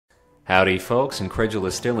Howdy folks,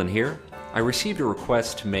 Incredulous Dylan here. I received a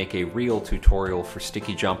request to make a real tutorial for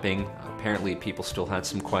sticky jumping. Apparently people still had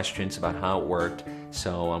some questions about how it worked,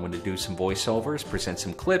 so I'm going to do some voiceovers, present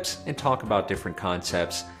some clips, and talk about different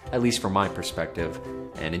concepts, at least from my perspective,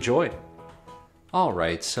 and enjoy.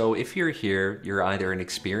 Alright, so if you're here, you're either an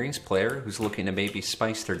experienced player who's looking to maybe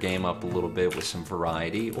spice their game up a little bit with some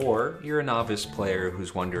variety, or you're a novice player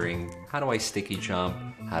who's wondering, how do I sticky jump?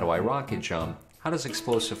 How do I rocket jump? How does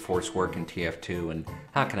explosive force work in TF2, and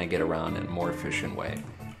how can I get around in a more efficient way?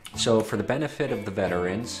 So for the benefit of the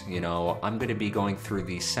veterans, I'm going to be going through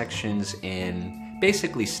these sections in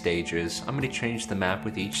basically stages. I'm going to change the map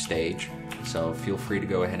with each stage, so feel free to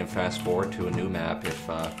go ahead and fast forward to a new map if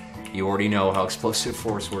you already know how explosive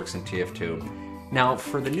force works in TF2. Now,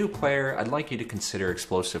 for the new player, I'd like you to consider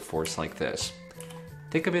explosive force like this.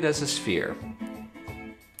 Think of it as a sphere.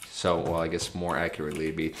 I guess more accurately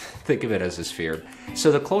it'd be, think of it as a sphere.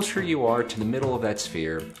 So the closer you are to the middle of that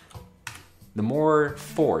sphere, the more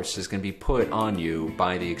force is going to be put on you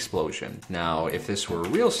by the explosion. Now, if this were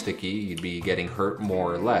real sticky, you'd be getting hurt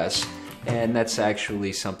more or less, and that's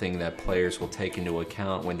actually something that players will take into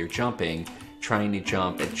account when they're jumping, trying to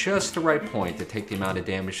jump at just the right point to take the amount of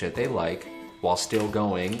damage that they like, while still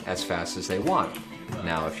going as fast as they want.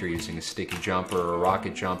 Now, if you're using a sticky jumper or a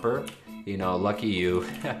rocket jumper, lucky you,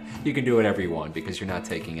 you can do whatever you want because you're not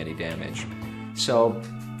taking any damage. So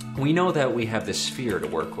we know that we have this sphere to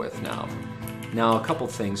work with now. Now, a couple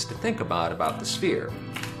things to think about the sphere.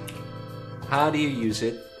 How do you use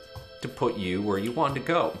it to put you where you want to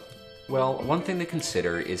go? Well, one thing to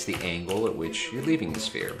consider is the angle at which you're leaving the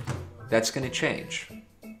sphere. That's going to change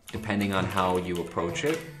depending on how you approach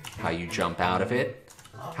it, how you jump out of it,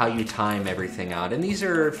 how you time everything out. And these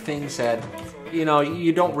are things that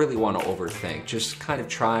you don't really want to overthink. Just kind of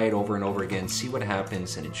try it over and over again, see what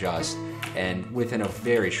happens, and adjust. And within a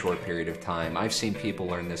very short period of time, I've seen people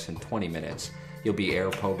learn this in 20 minutes. You'll be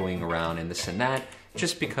air pogoing around and this and that,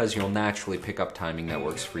 just because you'll naturally pick up timing that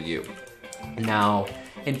works for you. Now,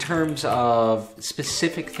 in terms of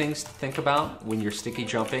specific things to think about when you're sticky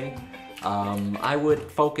jumping, I would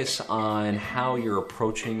focus on how you're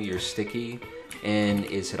approaching your sticky. And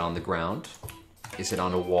is it on the ground? Is it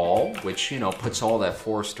on a wall, which, puts all that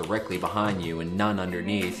force directly behind you and none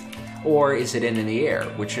underneath? Or is it in the air,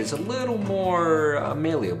 which is a little more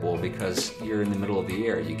malleable because you're in the middle of the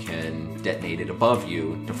air. You can detonate it above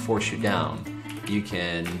you to force you down. You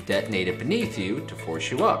can detonate it beneath you to force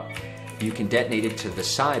you up. You can detonate it to the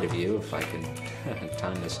side of you, if I can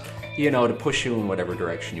time this, to push you in whatever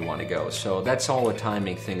direction you want to go. So that's all a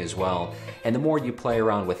timing thing as well. And the more you play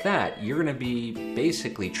around with that, you're going to be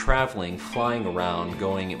basically traveling, flying around,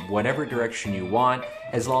 going in whatever direction you want,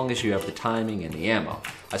 as long as you have the timing and the ammo.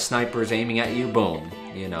 A sniper is aiming at you, boom,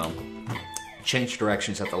 change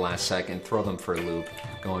directions at the last second, throw them for a loop,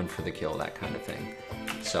 going for the kill, that kind of thing.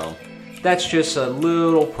 So that's just a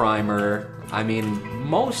little primer. I mean,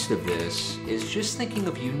 most of this is just thinking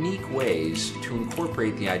of unique ways to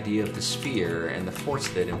incorporate the idea of the sphere and the force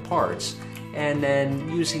that it imparts, and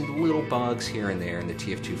then using little bugs here and there in the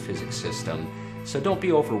TF2 physics system. So don't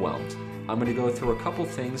be overwhelmed. I'm going to go through a couple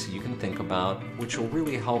things that you can think about, which will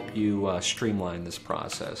really help you streamline this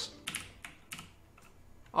process.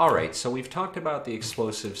 Alright, so we've talked about the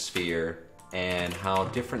explosive sphere and how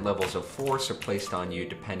different levels of force are placed on you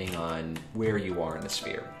depending on where you are in the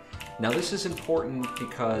sphere. Now, this is important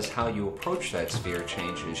because how you approach that sphere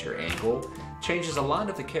changes your angle, changes a lot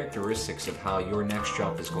of the characteristics of how your next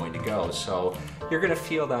jump is going to go. So you're going to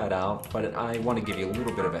feel that out, but I want to give you a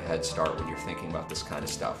little bit of a head start when you're thinking about this kind of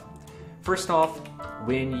stuff. First off,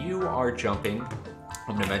 when you are jumping,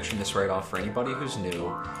 I'm going to mention this right off for anybody who's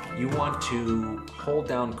new, you want to hold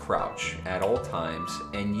down crouch at all times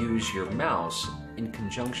and use your mouse in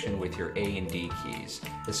conjunction with your A and D keys.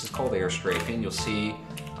 This is called air strafing. You'll see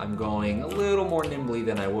I'm going a little more nimbly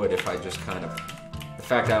than I would if I just kind of... In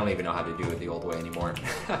fact, I don't even know how to do it the old way anymore.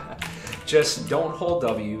 Just don't hold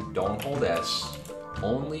W, don't hold S.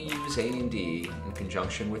 Only use A and D in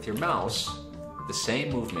conjunction with your mouse, the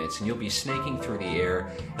same movements, and you'll be snaking through the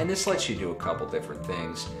air. And this lets you do a couple different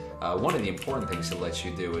things. One of the important things it lets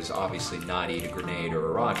you do is obviously not eat a grenade or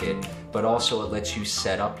a rocket, but also it lets you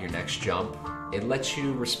set up your next jump. It lets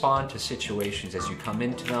you respond to situations as you come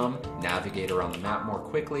into them, navigate around the map more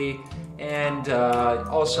quickly, and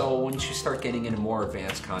also once you start getting into more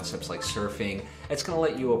advanced concepts like surfing, it's going to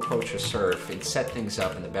let you approach a surf and set things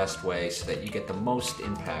up in the best way so that you get the most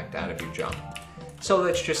impact out of your jump. So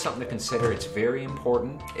that's just something to consider. It's very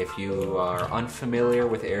important. If you are unfamiliar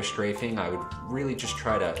with air strafing, I would really just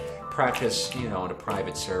try to practice, you know, in a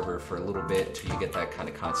private server for a little bit till you get that kind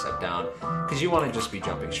of concept down. Because you want to just be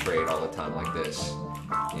jumping straight all the time like this.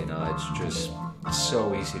 You know, it's just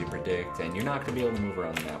so easy to predict, and you're not going to be able to move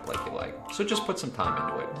around the map like you like. So just put some time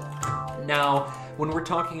into it. Now, when we're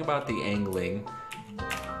talking about the angling,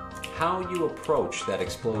 how you approach that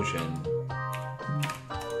explosion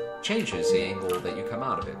changes the angle that you come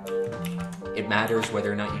out of it. It matters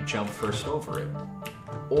whether or not you jump first over it,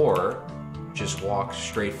 or just walk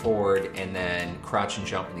straight forward and then crouch and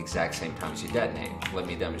jump in the exact same time as you detonate. Let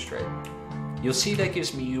me demonstrate. You'll see that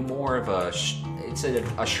gives you more of it's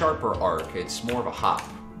a sharper arc. It's more of a hop,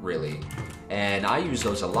 really. And I use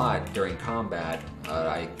those a lot during combat.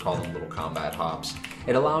 I call them little combat hops.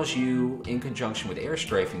 It allows you, in conjunction with air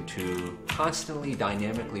strafing, to constantly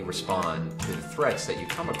dynamically respond to the threats that you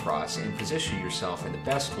come across and position yourself in the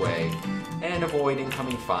best way and avoid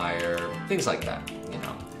incoming fire, things like that, you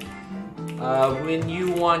know. When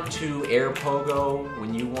you want to air pogo,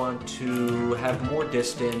 when you want to have more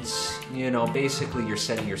distance, you know, basically you're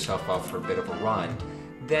setting yourself up for a bit of a run,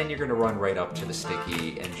 then you're going to run right up to the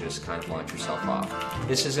sticky and just kind of launch yourself off.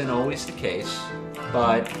 This isn't always the case,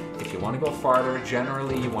 but if you want to go farther,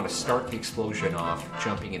 generally you want to start the explosion off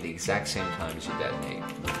jumping at the exact same time as you detonate.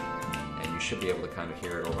 And you should be able to kind of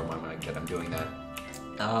hear it over my mic that I'm doing that.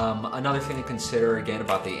 Another thing to consider again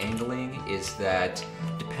about the angling is that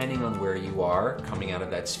depending on where you are coming out of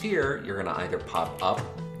that sphere, you're going to either pop up,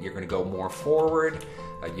 you're going to go more forward,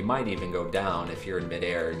 you might even go down if you're in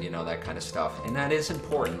midair, you know, that kind of stuff. And that is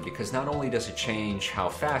important because not only does it change how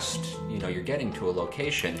fast, you know, you're getting to a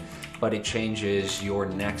location, but it changes your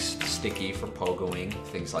next sticky for pogoing,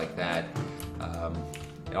 things like that.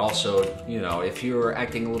 Also, you know, if you're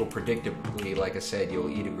acting a little predictably, like I said, you'll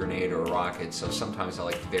eat a grenade or a rocket, so sometimes I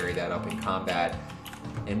like to vary that up in combat.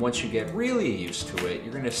 And once you get really used to it,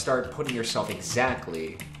 you're going to start putting yourself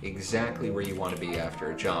exactly where you want to be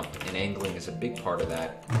after a jump, and angling is a big part of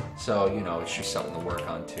that. So, you know, it's just something to work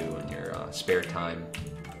on too in your spare time.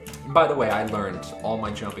 And by the way, I learned all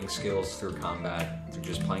my jumping skills through combat, through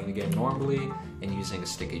just playing the game normally and using a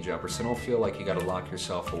sticky jumper. So don't feel like you got to lock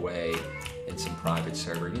yourself away in some private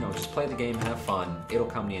server. You know, just play the game, have fun. It'll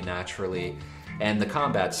come to you naturally. And the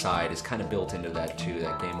combat side is kind of built into that too,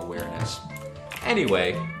 that game awareness.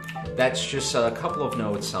 Anyway, that's just a couple of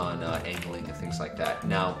notes on angling and things like that.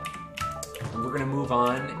 Now, we're going to move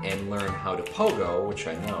on and learn how to pogo, which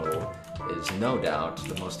I know is no doubt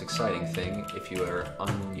the most exciting thing if you are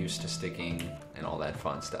unused to sticking and all that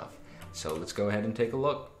fun stuff. So let's go ahead and take a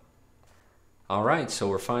look. Alright, so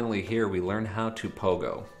we're finally here. We learned how to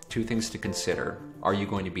pogo. Two things to consider. Are you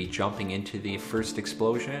going to be jumping into the first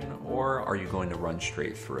explosion, or are you going to run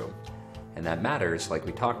straight through? And that matters, like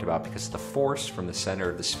we talked about, because the force from the center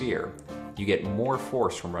of the sphere, you get more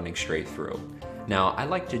force from running straight through. Now, I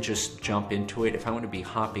like to just jump into it if I want to be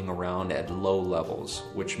hopping around at low levels,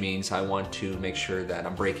 which means I want to make sure that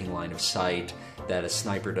I'm breaking line of sight, that a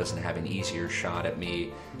sniper doesn't have an easier shot at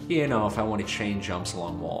me, you know, if I want to chain jumps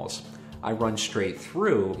along walls. I run straight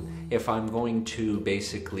through if I'm going to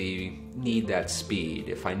basically need that speed,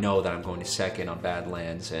 if I know that I'm going to second on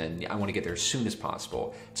Badlands and I want to get there as soon as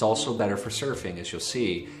possible. It's also better for surfing, as you'll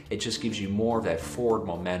see. It just gives you more of that forward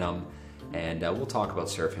momentum, and we'll talk about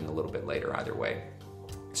surfing a little bit later either way.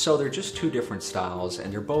 So they're just two different styles,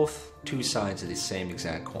 and they're both two sides of the same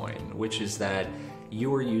exact coin, which is that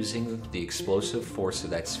you are using the explosive force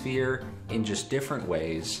of that sphere in just different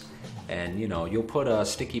ways. And you know, you'll put a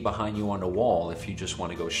sticky behind you on a wall if you just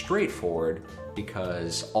want to go straight forward,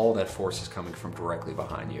 because all that force is coming from directly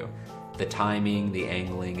behind you. The timing, the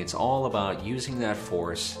angling, it's all about using that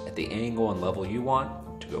force at the angle and level you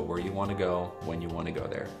want to go where you want to go, when you want to go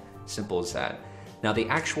there. Simple as that. Now the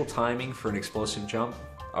actual timing for an explosive jump,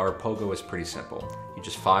 our pogo, is pretty simple. You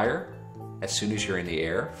just fire, as soon as you're in the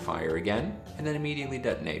air, fire again, and then immediately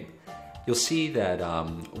detonate. You'll see that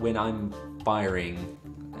when I'm firing,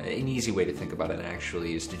 an easy way to think about it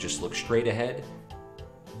actually is to just look straight ahead,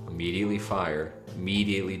 immediately fire,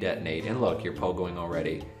 immediately detonate, and look, you're pogoing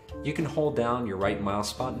already. You can hold down your right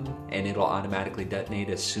mouse button and it'll automatically detonate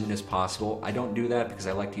as soon as possible. I don't do that because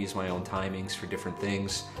I like to use my own timings for different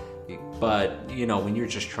things. But, you know, when you're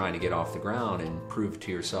just trying to get off the ground and prove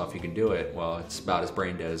to yourself you can do it, well, it's about as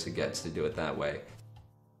brain dead as it gets to do it that way.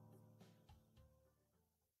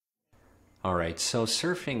 Alright, so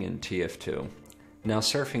surfing in TF2. Now,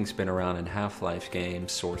 surfing's been around in Half-Life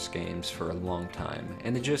games, Source games for a long time,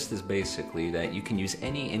 and the gist is basically that you can use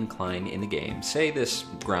any incline in the game. Say this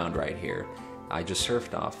ground right here. I just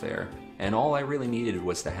surfed off there, and all I really needed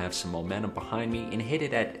was to have some momentum behind me and hit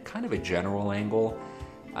it at kind of a general angle,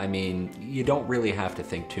 I mean, you don't really have to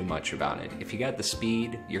think too much about it. If you got the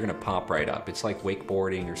speed, you're gonna pop right up. It's like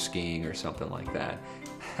wakeboarding or skiing or something like that.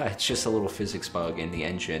 It's just a little physics bug in the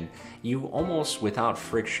engine. You almost, without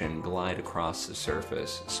friction, glide across the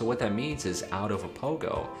surface. So what that means is out of a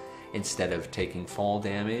pogo, instead of taking fall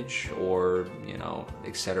damage or,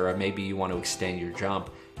 etc. Maybe you want to extend your jump,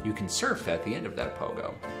 you can surf at the end of that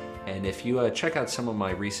pogo. And if you check out some of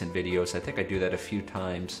my recent videos, I think I do that a few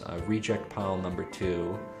times. Reject Pile number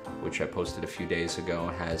 2, which I posted a few days ago,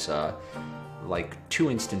 has like 2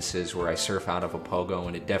 instances where I surf out of a pogo,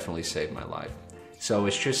 and it definitely saved my life. So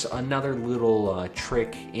it's just another little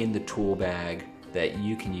trick in the tool bag that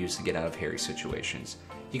you can use to get out of hairy situations.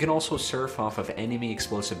 You can also surf off of enemy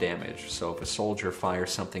explosive damage. So if a soldier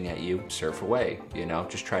fires something at you, surf away.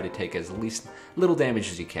 Just try to take as least little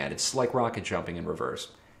damage as you can. It's like rocket jumping in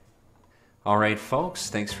reverse. Alright folks,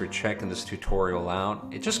 thanks for checking this tutorial out.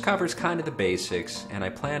 It just covers kind of the basics, and I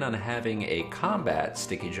plan on having a combat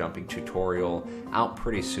sticky jumping tutorial out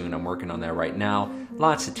pretty soon. I'm working on that right now.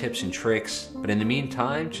 Lots of tips and tricks, but in the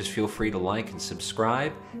meantime, just feel free to like and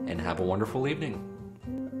subscribe, and have a wonderful evening.